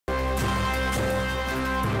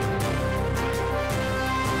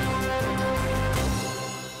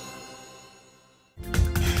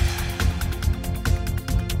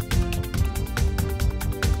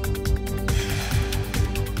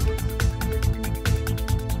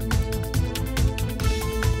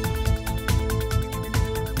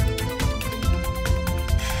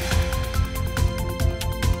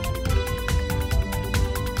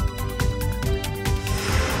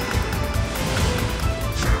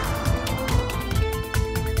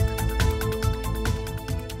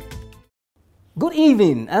Good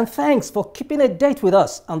evening and thanks for keeping a date with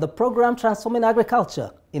us on the program Transforming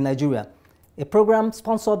Agriculture in Nigeria, a program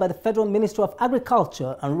sponsored by the Federal Ministry of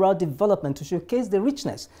Agriculture and Rural Development to showcase the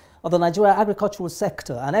richness of the Nigeria agricultural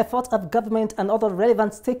sector and efforts of government and other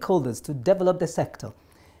relevant stakeholders to develop the sector.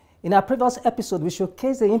 In our previous episode, we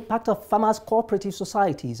showcased the impact of farmers' cooperative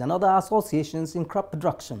societies and other associations in crop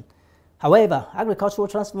production. However, agricultural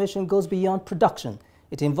transformation goes beyond production.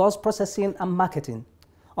 It involves processing and marketing.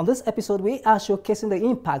 On this episode, we are showcasing the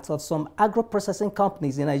impact of some agro-processing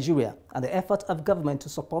companies in Nigeria and the effort of government to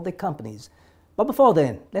support the companies. But before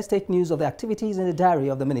then, let's take news of the activities in the diary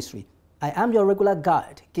of the ministry. I am your regular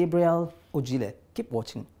guide, Gabriel Ojile. Keep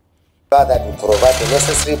watching. That will provide the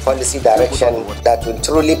necessary policy direction that will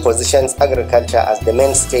truly position agriculture as the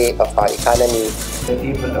mainstay of our economy.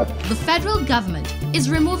 The federal government is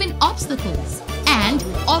removing obstacles and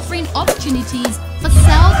offering opportunities for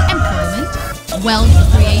self-employment, wealth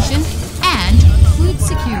creation, and food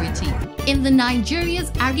security in the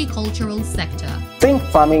Nigeria's agricultural sector. Think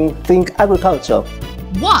farming, think agriculture.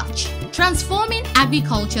 Watch Transforming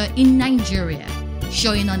Agriculture in Nigeria,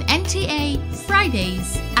 showing on NTA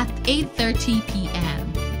Fridays at 8:30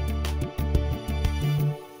 p.m.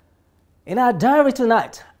 In our diary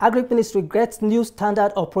tonight, Agri-Ministry gets new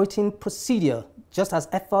standard operating procedure just as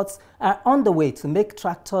efforts are underway to make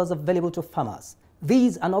tractors available to farmers.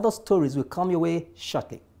 These and other stories will come your way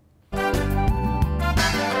shortly.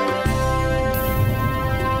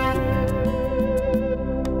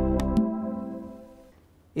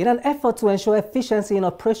 In an effort to ensure efficiency in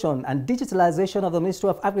operation and digitalization of the Ministry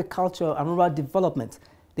of Agriculture and Rural Development,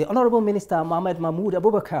 the Honorable Minister Mohammed Mahmoud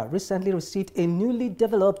Abubakar recently received a newly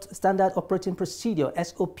developed Standard Operating Procedure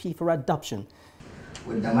 (SOP) for adoption.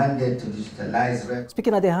 With the mandate to digitalize.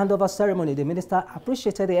 Speaking at the handover ceremony, the minister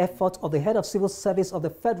appreciated the effort of the head of civil service of the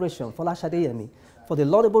Federation, Folashade Yemi, for the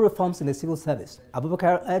laudable reforms in the civil service.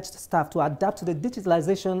 Abubakar urged staff to adapt to the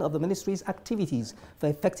digitalization of the ministry's activities for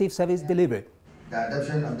effective service delivery. The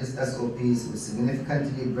adoption of these SOPs will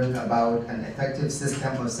significantly bring about an effective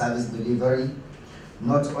system of service delivery,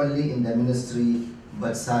 not only in the ministry,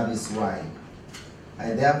 but service-wide.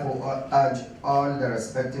 I therefore urge all the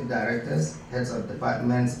respective directors, heads of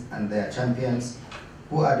departments, and their champions,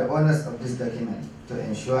 who are the owners of this document, to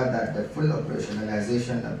ensure that the full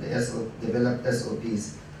operationalization of the developed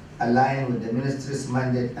SOPs align with the ministry's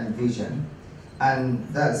mandate and vision, and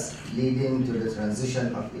thus leading to the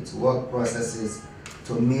transition of its work processes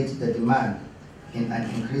to meet the demand in an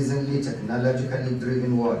increasingly technologically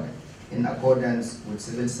driven world in accordance with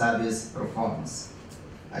civil service reforms.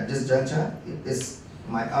 At this juncture, it is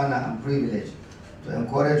my honor and privilege to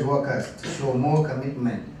encourage workers to show more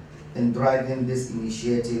commitment in driving this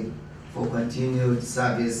initiative for continued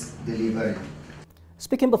service delivery.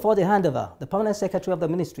 Speaking before the handover, the Permanent Secretary of the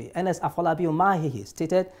Ministry, Ns Afolabi Umahihi,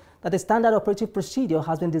 stated that the Standard Operative Procedure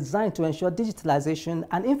has been designed to ensure digitalization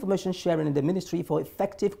and information sharing in the ministry for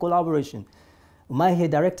effective collaboration. Umahihi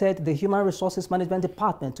directed the Human Resources Management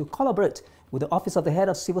Department to collaborate with the Office of the Head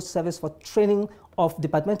of Civil Service for training of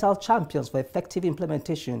departmental champions for effective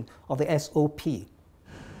implementation of the SOP. It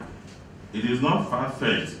is not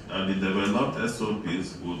far-fetched that the developed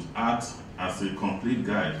SOPs would act as a complete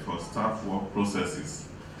guide for staff work processes,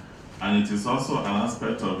 and it is also an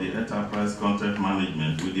aspect of the enterprise content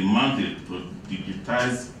management with the mandate to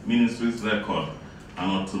digitize ministry's record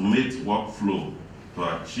and automate workflow to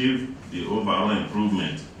achieve the overall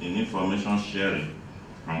improvement in information sharing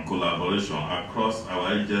and collaboration across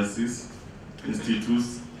our agencies,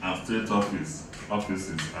 institutes, and state offices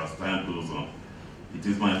as time goes on. It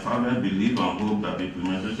is my fervent belief and hope that the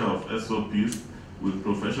implementation of SOPs will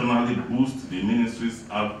professionally boost the ministry's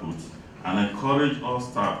output and encourage all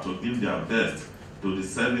staff to give their best to the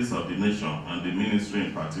service of the nation and the ministry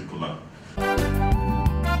in particular.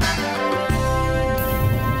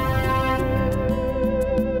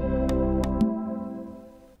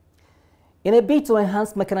 In a bid to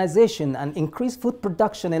enhance mechanization and increase food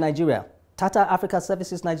production in Nigeria, Tata Africa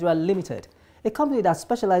Services Nigeria Limited, a company that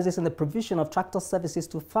specializes in the provision of tractor services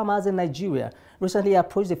to farmers in Nigeria, recently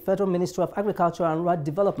approached the Federal Ministry of Agriculture and Rural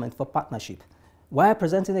Development for partnership. While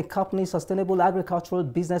presenting the company's sustainable agricultural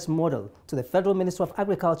business model to the Federal Ministry of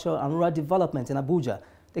Agriculture and Rural Development in Abuja,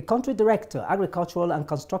 the Country Director, Agricultural and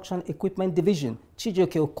Construction Equipment Division,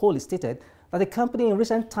 Chijioke Okoli, stated that the company in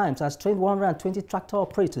recent times has trained 120 tractor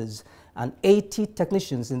operators and 80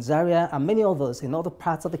 technicians in Zaria and many others in other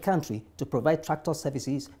parts of the country to provide tractor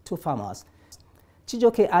services to farmers.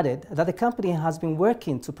 Chijioke added that the company has been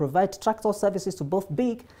working to provide tractor services to both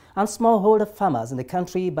big and smallholder farmers in the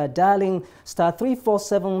country by dialing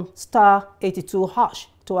 *347*82#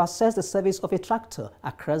 to access the service of a tractor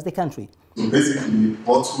across the country. So basically,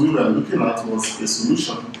 what we were looking at was a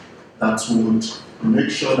solution that would make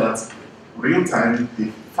sure that real time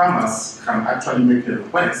the farmers can actually make a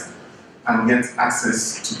request and get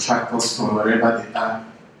access to tractors from wherever they are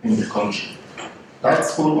in the country. That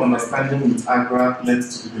whole understanding with AGRA led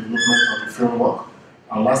to the development of the framework.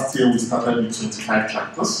 And last year we started with 25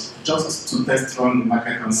 tractors just to test run the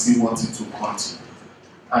market and see what it would want.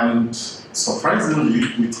 And surprisingly,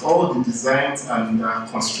 with all the designs and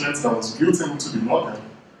constraints that was built into the model,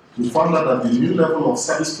 we found out that the new level of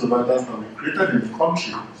service providers that we created in the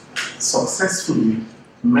country successfully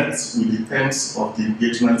met with the terms of the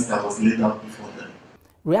engagements that was laid out before them.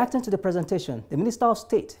 Reacting to the presentation, the Minister of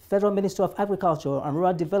State, Federal Ministry of Agriculture and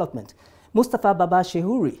Rural Development, Mustafa Baba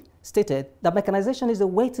Shehuri, stated that mechanization is the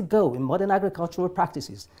way to go in modern agricultural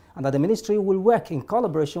practices and that the ministry will work in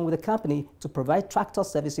collaboration with the company to provide tractor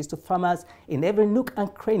services to farmers in every nook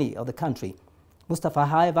and cranny of the country. Mustafa,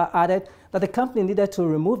 however, added that the company needed to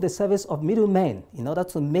remove the service of middlemen in order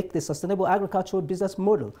to make the sustainable agricultural business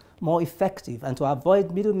model more effective and to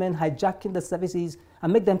avoid middlemen hijacking the services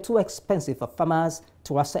and make them too expensive for farmers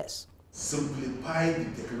to access. Simplify the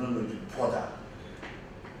technology further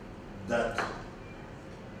that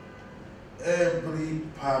every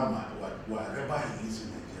farmer, wherever he is in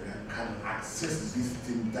Nigeria, can access this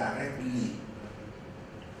thing directly,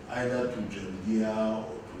 either to John Deere or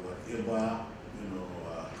to whatever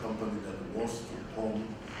company that wants to come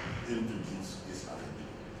into this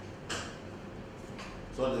arrangement,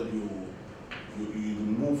 so that you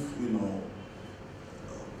remove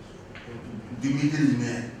the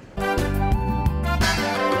middleman.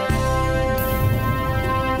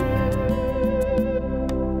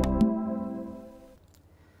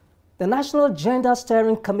 The National Gender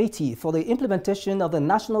Steering Committee for the implementation of the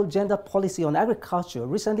National Gender Policy on Agriculture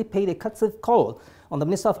recently paid a courtesy call on the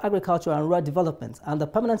Minister of Agriculture and Rural Development and the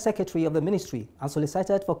Permanent Secretary of the Ministry and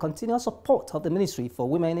solicited for continuous support of the Ministry for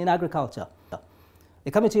Women in Agriculture. The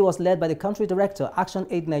committee was led by the Country Director, Action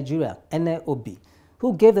Aid Nigeria, NAOB,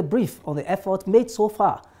 who gave the brief on the effort made so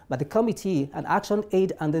far by the committee and Action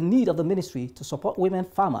Aid and the need of the ministry to support women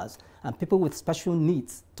farmers and people with special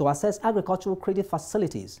needs to access agricultural credit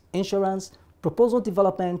facilities, insurance, proposal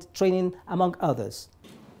development, training, among others.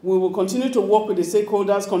 We will continue to work with the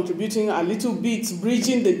stakeholders, contributing a little bit,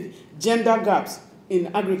 bridging the gender gaps in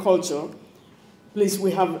agriculture. Please, we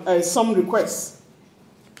have some requests.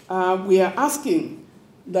 We are asking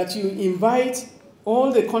that you invite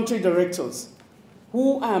all the country directors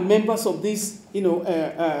who are members of this,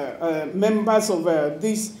 members of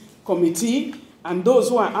this committee, and those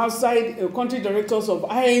who are outside country directors of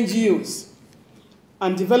INGOs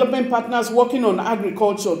and development partners working on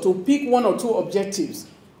agriculture to pick one or two objectives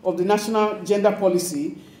of the national gender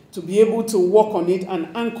policy to be able to work on it and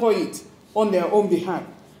anchor it on their own behalf.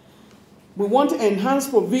 We want enhanced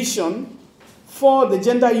provision for the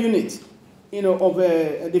gender unit, of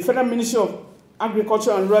the Federal Ministry of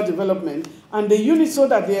Agriculture and Rural Development, and the unit so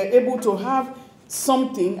that they are able to have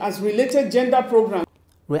something as related gender programs.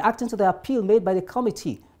 Reacting to the appeal made by the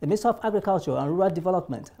committee, the Minister of Agriculture and Rural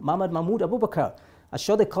Development, Mohammed Mahmoud Abubakar,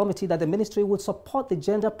 assured the committee that the ministry would support the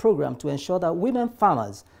gender program to ensure that women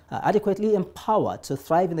farmers are adequately empowered to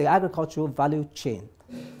thrive in the agricultural value chain.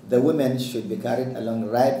 The women should be carried along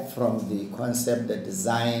right from the concept, the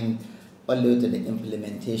design, all the way to the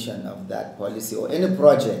implementation of that policy or any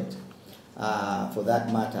project for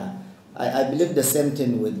that matter. I believe the same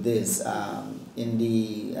thing with this. In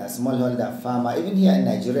the smallholder farmer, even here in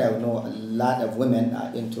Nigeria, we know a lot of women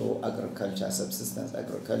are into agriculture, subsistence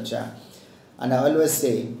agriculture. And I always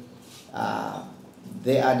say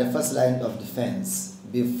they are the first line of defense.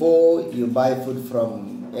 Before you buy food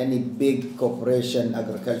from any big corporation,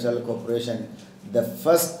 agricultural corporation, the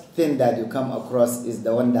first thing that you come across is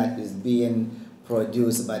the one that is being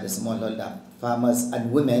produced by the smallholder farmers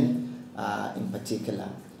and women in particular.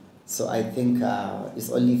 So I think it's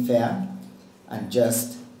only fair and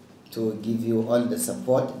just to give you all the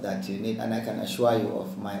support that you need, and I can assure you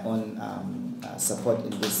of my own support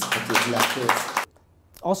in this particular case.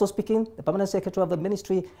 Also speaking, the Permanent Secretary of the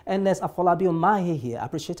Ministry, Ernest Afolabi Umahi here,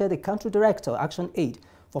 appreciated the Country Director, Action Aid,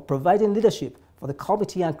 for providing leadership for the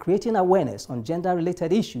committee and creating awareness on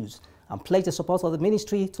gender-related issues, and pledged the support of the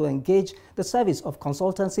ministry to engage the service of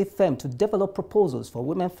consultancy firm to develop proposals for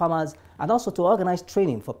women farmers and also to organize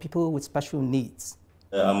training for people with special needs.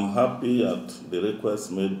 I'm happy at the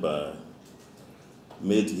request made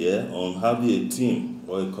here on having a team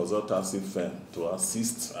or a consultancy firm to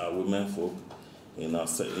assist our women folk in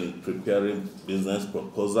preparing business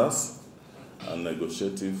proposals and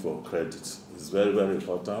negotiating for credit. It's very, very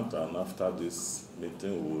important, and after this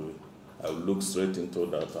meeting, I will look straight into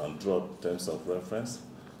that and draw terms of reference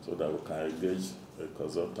so that we can engage a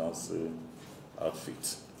consultancy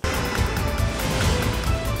outfit.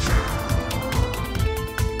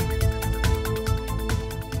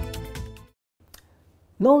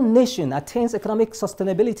 No nation attains economic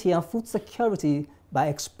sustainability and food security by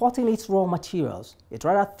exporting its raw materials. It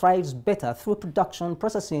rather thrives better through production,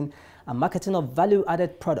 processing, and marketing of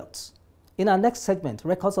value-added products. In our next segment,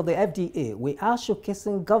 Records of the FDA, we are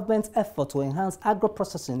showcasing government's effort to enhance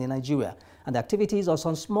agro-processing in Nigeria and the activities of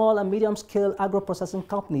some small and medium-scale agro-processing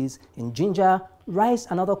companies in ginger, rice,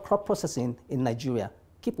 and other crop processing in Nigeria.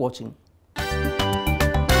 Keep watching.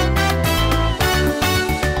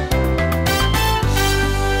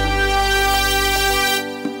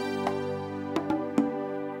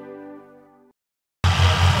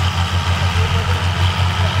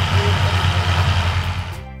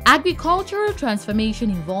 Agricultural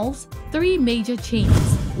transformation involves three major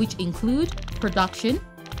chains, which include production,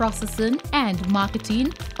 processing, and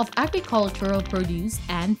marketing of agricultural produce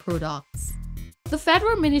and products. The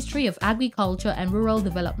Federal Ministry of Agriculture and Rural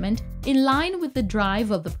Development, in line with the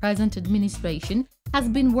drive of the present administration, has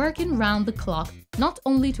been working round the clock not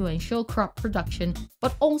only to ensure crop production,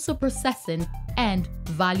 but also processing and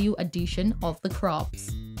value addition of the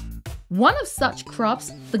crops. One of such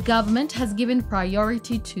crops the government has given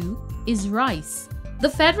priority to is rice. The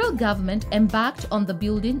federal government embarked on the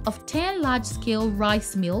building of 10 large-scale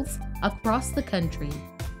rice mills across the country.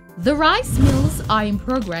 The rice mills are in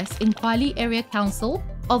progress in Kwali Area Council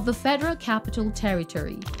of the Federal Capital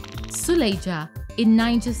Territory, Suleja in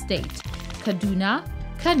Niger State, Kaduna,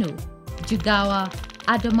 Kano, Jigawa,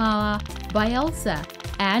 Adamawa, Bayelsa,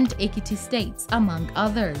 and Ekiti states, among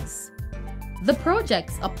others. The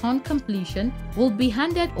projects, upon completion, will be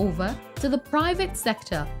handed over to the private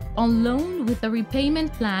sector on loan with a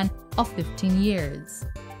repayment plan of 15 years.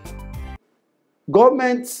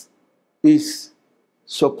 Government is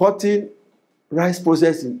supporting rice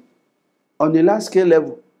processing on a large scale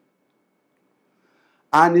level,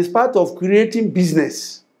 and it's part of creating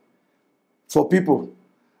business for people,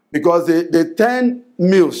 because the 10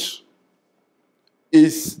 mills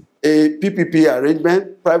is a PPP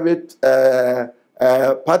arrangement, private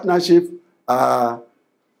partnership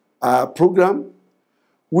program,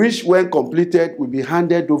 which when completed will be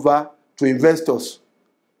handed over to investors,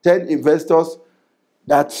 10 investors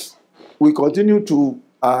that we continue to,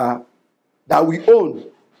 that we own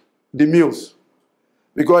the mills,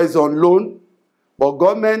 because it's on loan, but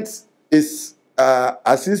government is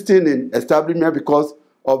assisting in establishment because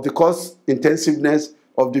of the cost intensiveness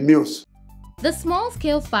of the mills. The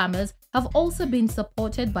small-scale farmers have also been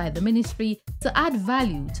supported by the ministry to add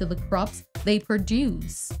value to the crops they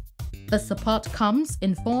produce. The support comes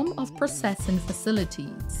in form of processing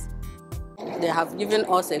facilities. They have given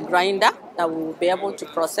us a grinder that we will be able to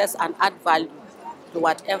process and add value to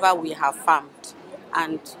whatever we have farmed.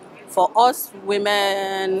 And for us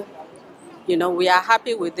women, you know, we are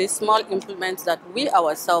happy with these small implements that we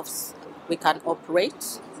ourselves, we can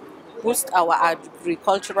operate, boost our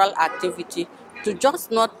agricultural activity to just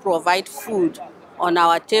not provide food on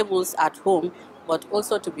our tables at home, but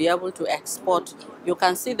also to be able to export. You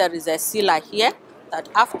can see there is a sealer here that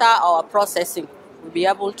after our processing, we'll be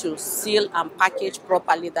able to seal and package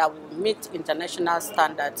properly that will meet international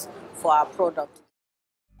standards for our product.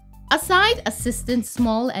 Aside assisting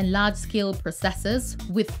small and large-scale processors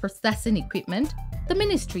with processing equipment, the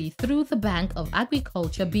ministry, through the Bank of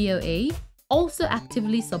Agriculture (BOA), also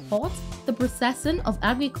actively supports the processing of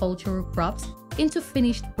agricultural crops into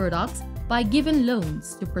finished products by giving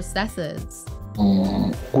loans to processors.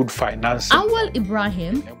 Good financing. Awal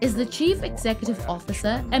Ibrahim is the Chief Executive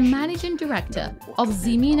Officer and Managing Director of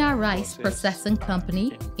Zimina Rice Processing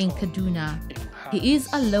Company in Kaduna. He is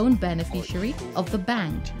a loan beneficiary of the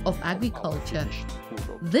Bank of Agriculture.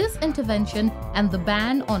 This intervention and the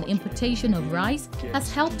ban on importation of rice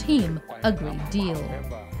has helped him a great deal.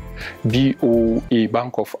 BOA,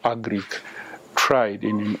 Bank of Agric, tried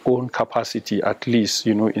in its own capacity, at least,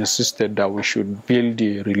 insisted that we should build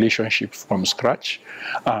the relationship from scratch.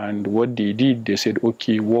 And what they did, they said,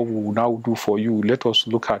 okay, what we will now do for you, let us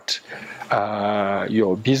look at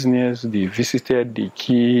your business. They visited, they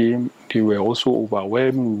came, they were also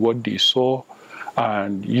overwhelmed with what they saw,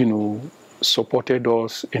 and, supported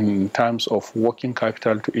us in terms of working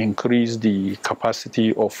capital to increase the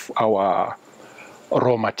capacity of our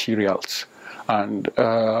raw materials. And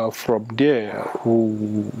from there,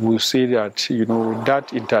 we'll say that,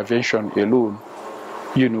 that intervention alone,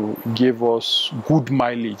 gave us good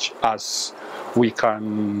mileage as we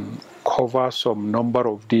can cover some number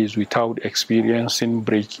of days without experiencing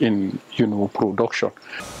break in, production.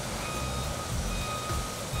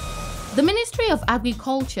 The Ministry of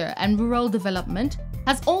Agriculture and Rural Development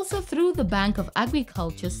has also, through the Bank of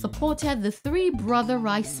Agriculture, supported the Three Brother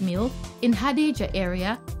Rice Mill in Hadejia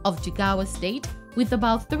area of Jigawa State with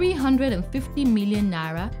about 350 million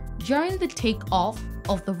naira during the takeoff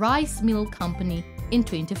of the rice mill company in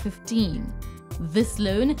 2015. This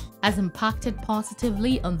loan has impacted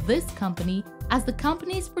positively on this company as the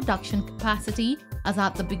company's production capacity as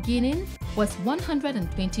at the beginning was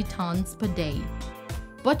 120 tons per day.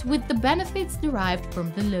 But with the benefits derived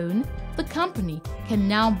from the loan, the company can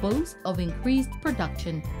now boast of increased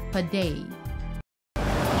production per day.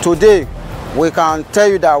 Today, we can tell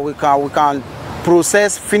you that we can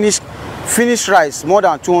process finished rice more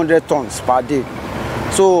than 200 tons per day.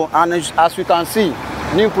 So, and as we can see,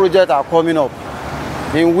 new projects are coming up,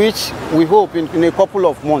 in which we hope in a couple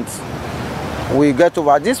of months we get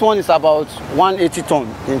over. This one is about 180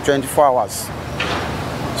 tons in 24 hours.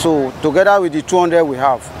 So together with the 200 we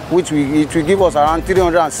have, it will give us around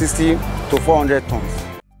 360 to 400 tons.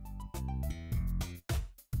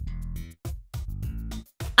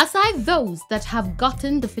 Aside those that have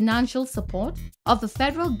gotten the financial support of the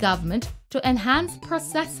federal government to enhance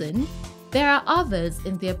processing, there are others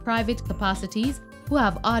in their private capacities who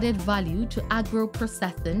have added value to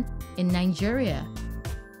agro-processing in Nigeria.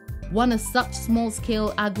 One of such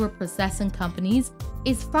small-scale agro-processing companies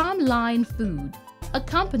is Farmline Food, a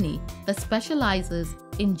company that specializes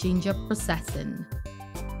in ginger processing.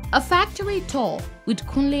 A factory tour with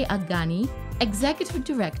Kunle Agani, Executive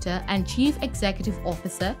Director and Chief Executive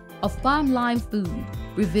Officer of Farmline Food,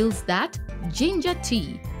 reveals that ginger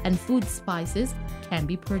tea and food spices can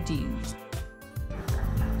be produced.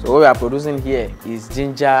 So what we are producing here is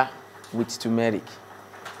ginger with turmeric.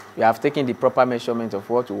 We have taken the proper measurement of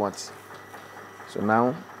what we want. So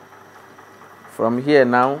now, from here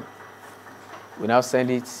now, we now send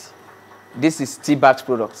it. This is tea bags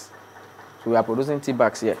products. So we are producing tea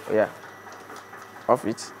bags here. Oh, yeah. Of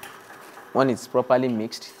it. When it's properly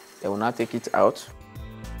mixed, they will now take it out.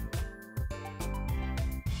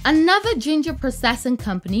 Another ginger processing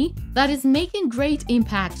company that is making great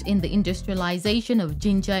impact in the industrialization of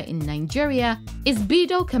ginger in Nigeria is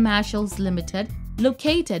Bido Commercials Limited,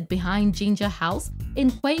 located behind Ginger House in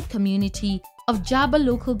Kwai community of Jaba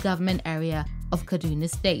local government area of Kaduna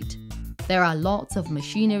State. There are lots of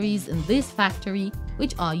machineries in this factory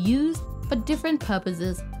which are used for different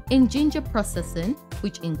purposes in ginger processing,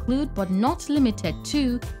 which include but not limited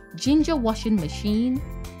to ginger washing machine,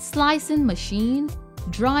 slicing machine,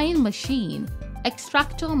 drying machine,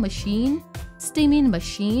 extractor machine, steaming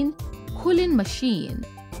machine, cooling machine,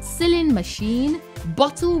 sealing machine,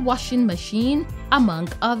 bottle washing machine, among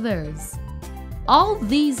others. All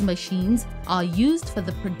these machines are used for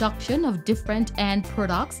the production of different end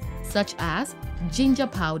products such as ginger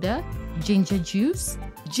powder, ginger juice,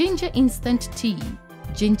 ginger instant tea,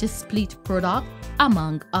 ginger split product,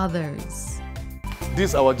 among others.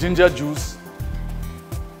 This our ginger juice,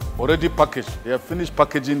 already packaged. They have finished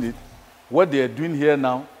packaging it. What they are doing here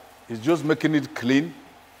now is just making it clean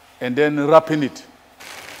and then wrapping it.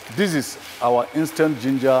 This is our instant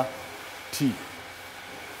ginger tea.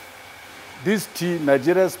 This tea,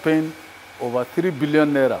 Nigeria spends over 3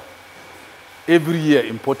 billion naira every year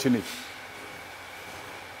importing it.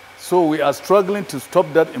 So we are struggling to stop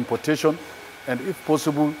that importation and, if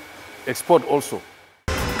possible, export also.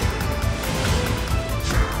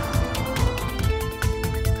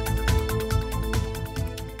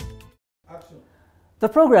 The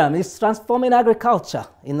program is Transforming Agriculture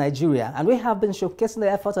in Nigeria, and we have been showcasing the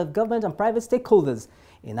efforts of government and private stakeholders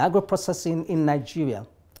in agro-processing in Nigeria.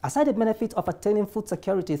 Aside the benefit of attaining food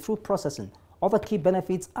security through processing, other key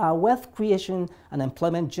benefits are wealth creation and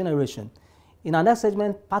employment generation. In our next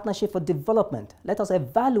segment, Partnership for Development, let us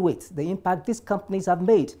evaluate the impact these companies have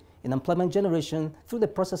made in employment generation through the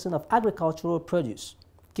processing of agricultural produce.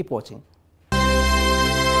 Keep watching.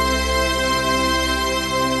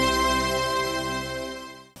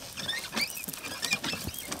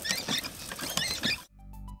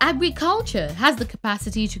 Agriculture has the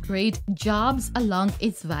capacity to create jobs along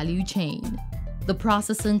its value chain. The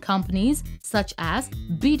processing companies such as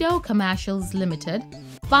Bido Commercials Limited,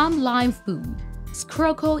 Farmline Food,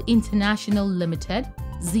 Scroco International Limited,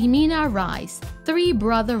 Zimina Rice, Three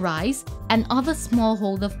Brother Rice, and other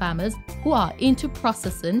smallholder farmers who are into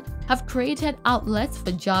processing have created outlets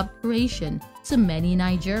for job creation to many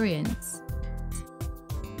Nigerians.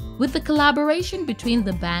 With the collaboration between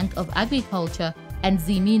the Bank of Agriculture and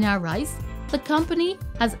Zimina Rice, the company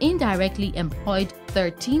has indirectly employed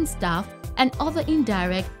 13 staff and other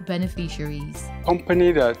indirect beneficiaries.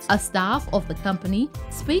 A staff of the company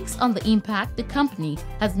speaks on the impact the company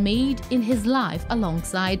has made in his life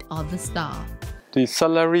alongside other staff. The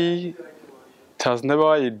salary has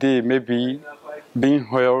never a day maybe been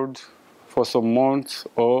held for some months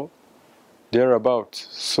or thereabout.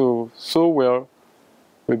 So well,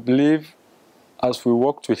 we believe as we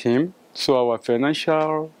worked with him, so our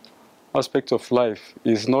financial aspect of life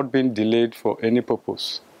is not being delayed for any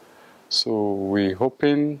purpose. So we're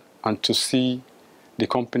hoping and to see the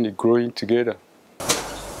company growing together.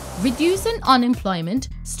 Reducing unemployment,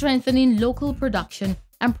 strengthening local production,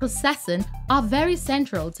 and processing are very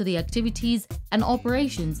central to the activities and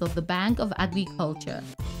operations of the Bank of Agriculture.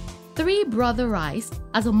 Three Brother Rice,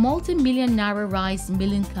 as a multi-million naira rice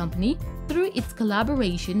milling company, through its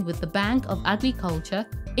collaboration with the Bank of Agriculture,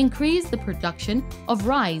 increased the production of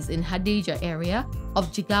rice in Hadejia area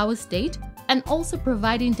of Jigawa State, and also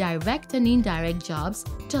providing direct and indirect jobs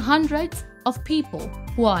to hundreds of people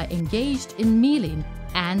who are engaged in milling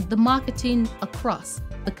and the marketing across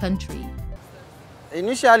the country.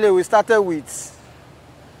 Initially, we started with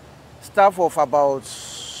staff of about,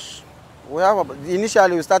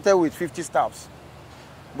 initially we started with 50 staffs,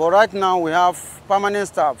 but right now we have permanent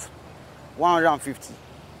staff, 150.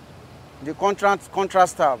 The contract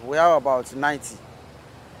staff, we have about 90.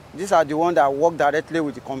 These are the ones that work directly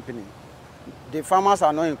with the company. The farmers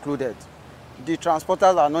are not included. The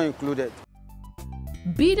transporters are not included.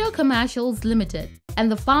 Bido Commercials Limited and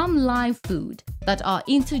the Farm Line Food that are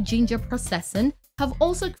into ginger processing have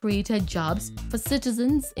also created jobs for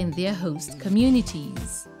citizens in their host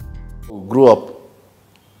communities. We grew up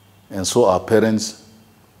and saw our parents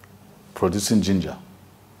producing ginger.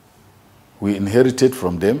 We inherited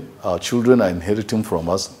from them, our children are inheriting from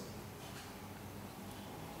us.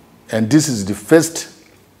 And this is the first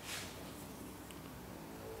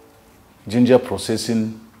ginger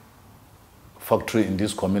processing factory in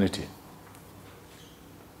this community.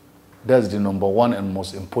 That's the number one and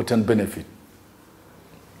most important benefit,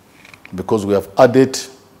 because we have added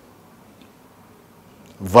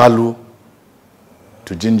value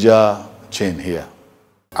to ginger chain here.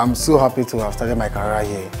 I'm so happy to have started my career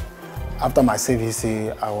here. After my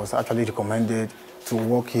CVC, I was actually recommended to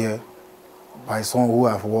work here by someone who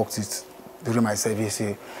have worked it during my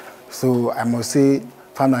CVC. So I must say,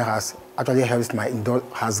 Farmline has actually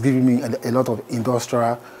has given me a lot of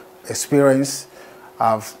industrial experience.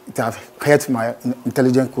 It has helped my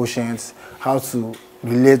intelligent quotient, how to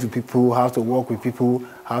relate to people, how to work with people,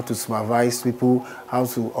 how to supervise people, how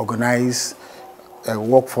to organize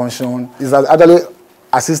work function. It has actually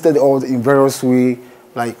assisted all in various ways,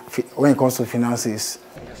 like when it comes to finances.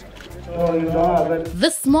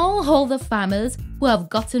 The smallholder farmers who have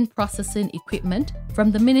gotten processing equipment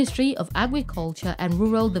from the Ministry of Agriculture and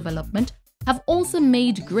Rural Development have also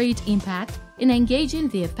made great impact in engaging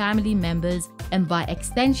their family members and, by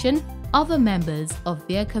extension, other members of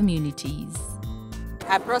their communities.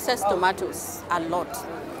 I process tomatoes a lot,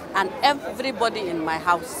 and everybody in my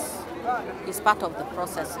house is part of the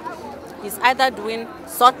processing. Is either doing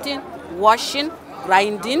sorting, washing,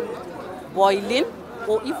 grinding, boiling,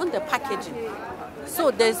 or even the packaging. So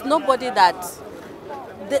there's nobody that,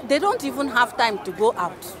 they don't even have time to go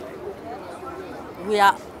out. We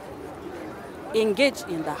are engaged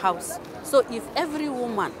in the house. So if every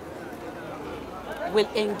woman will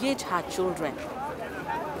engage her children,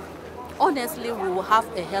 honestly, we will have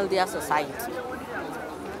a healthier society.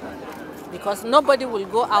 Because nobody will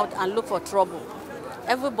go out and look for trouble.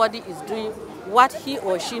 Everybody is doing what he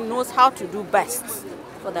or she knows how to do best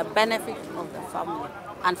for the benefit of the family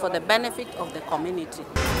and for the benefit of the community.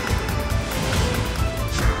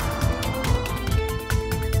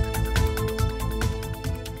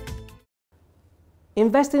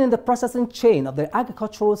 Investing in the processing chain of the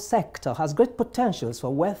agricultural sector has great potentials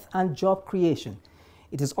for wealth and job creation.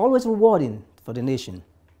 It is always rewarding for the nation.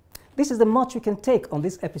 This is the much we can take on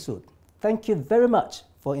this episode. Thank you very much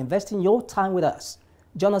for investing your time with us.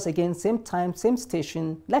 Join us again, same time, same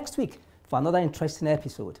station, next week for another interesting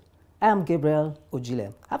episode. I am Gabriel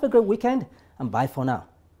Ojile. Have a great weekend and bye for now.